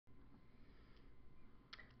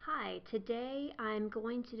Hi, today I'm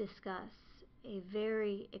going to discuss a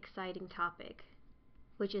very exciting topic,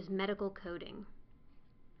 which is medical coding.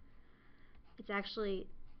 It's actually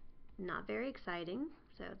not very exciting,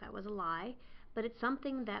 so that was a lie, but it's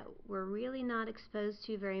something that we're really not exposed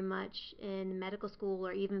to very much in medical school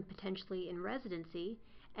or even potentially in residency,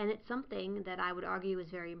 and it's something that I would argue is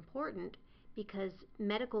very important because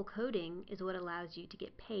medical coding is what allows you to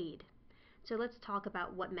get paid. So let's talk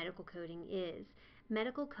about what medical coding is.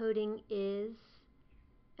 Medical coding is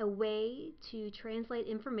a way to translate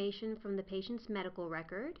information from the patient's medical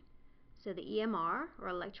record, so the EMR, or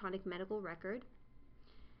electronic medical record,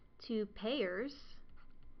 to payers,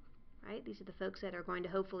 right? These are the folks that are going to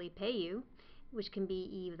hopefully pay you, which can be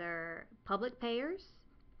either public payers,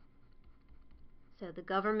 so the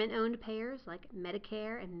government-owned payers like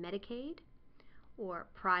Medicare and Medicaid, or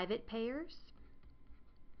private payers,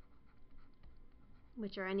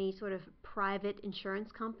 which are any sort of private insurance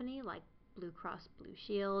company like Blue Cross Blue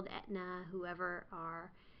Shield, Aetna, whoever are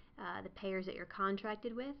the payers that you're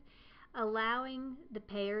contracted with, allowing the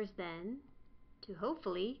payers then to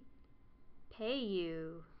hopefully pay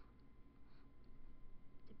you.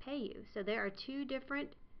 So there are two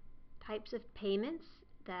different types of payments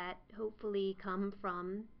that hopefully come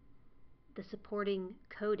from the supporting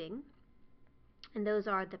coding, and those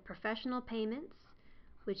are the professional payments,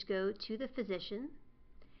 which go to the physician,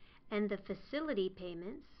 and the facility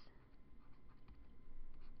payments,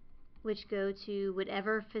 which go to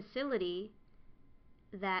whatever facility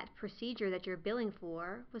that procedure that you're billing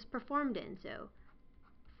for was performed in. So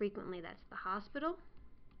frequently that's the hospital,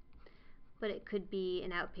 but it could be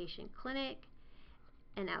an outpatient clinic,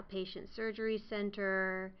 an outpatient surgery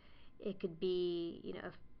center, it could be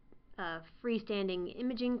a freestanding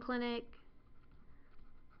imaging clinic,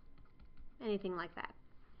 anything like that.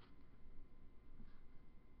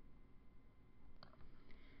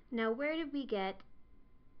 Now, where did we get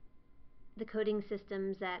the coding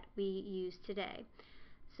systems that we use today?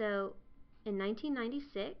 So in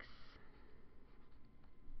 1996,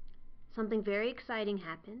 something very exciting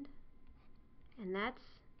happened, and that's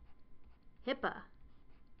HIPAA.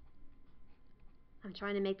 I'm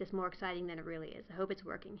trying to make this more exciting than it really is. I hope it's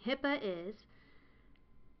working. HIPAA is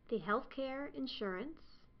the Healthcare Insurance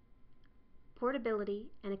Portability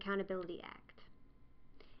and Accountability Act.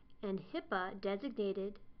 And HIPAA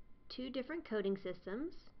designated two different coding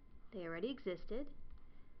systems, they already existed,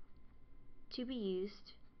 to be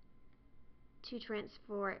used to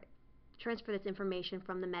transfer this information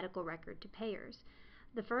from the medical record to payers.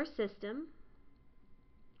 The first system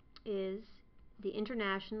is the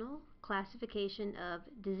International Classification of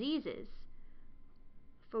Diseases,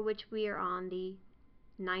 for which we are on the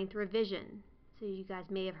 9th revision. So you guys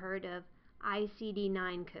may have heard of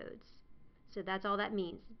ICD-9 codes. So that's all that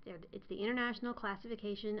means. It's the International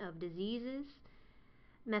Classification of Diseases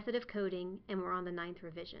method of coding, and we're on the 9th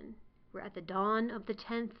revision. We're at the dawn of the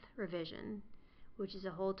 10th revision, which is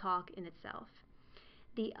a whole talk in itself.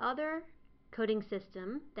 The other coding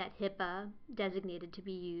system that HIPAA designated to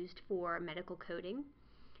be used for medical coding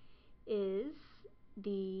is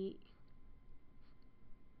the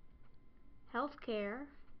Healthcare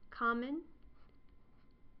Common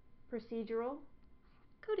Procedural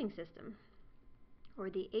Coding System, or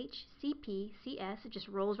the HCPCS. It just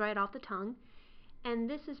rolls right off the tongue, and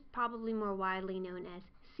this is probably more widely known as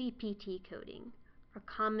CPT coding, or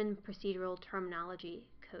Common Procedural Terminology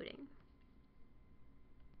coding.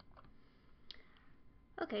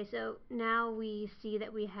 Okay, so now we see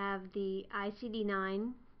that we have the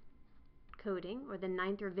ICD-9 coding, or the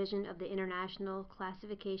 9th revision of the International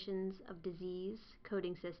Classifications of Disease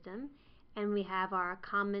coding system, and we have our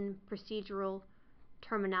Common Procedural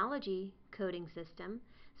Terminology coding system.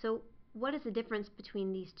 So what is the difference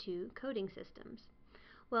between these two coding systems?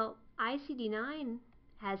 Well, ICD-9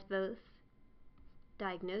 has both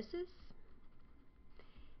diagnosis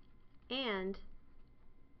and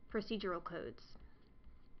procedural codes.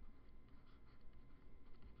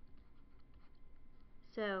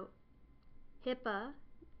 So HIPAA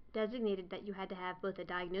designated that you had to have both a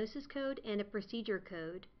diagnosis code and a procedure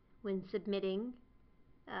code when submitting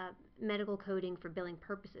medical coding for billing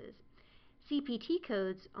purposes. CPT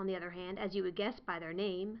codes, on the other hand, as you would guess by their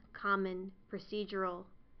name, Common Procedural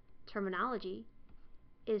Terminology,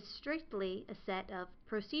 is strictly a set of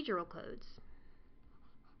procedural codes.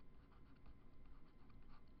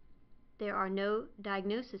 There are no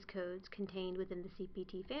diagnosis codes contained within the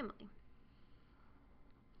CPT family.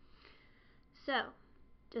 So,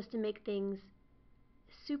 just to make things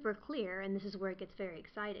super clear, and this is where it gets very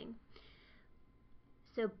exciting,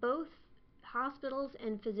 so both hospitals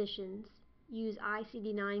and physicians use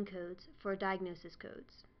ICD-9 codes for diagnosis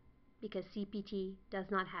codes. because CPT does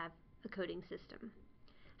not have a coding system.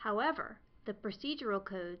 However, the procedural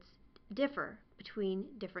codes differ between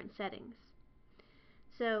different settings.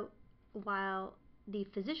 So while the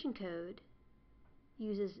physician code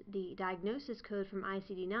uses the diagnosis code from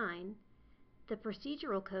ICD-9, the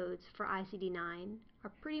procedural codes for ICD-9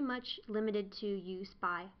 are pretty much limited to use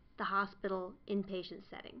by the hospital inpatient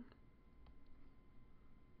setting.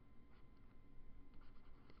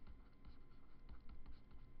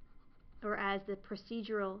 Whereas the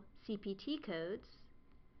procedural CPT codes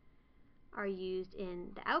are used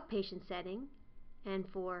in the outpatient setting and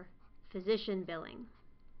for physician billing.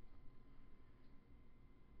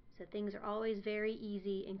 So things are always very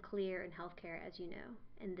easy and clear in healthcare, as you know,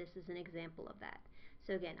 and this is an example of that.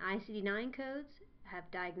 So again, ICD-9 codes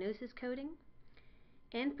have diagnosis coding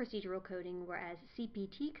and procedural coding, whereas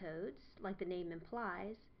CPT codes, like the name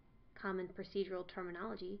implies, common procedural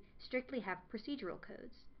terminology, strictly have procedural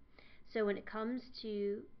codes. So when it comes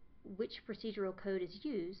to which procedural code is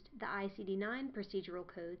used, the ICD-9 procedural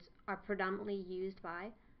codes are predominantly used by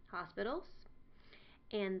hospitals,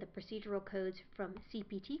 and the procedural codes from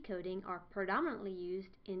CPT coding are predominantly used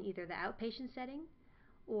in either the outpatient setting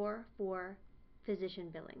or for physician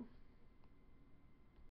billing.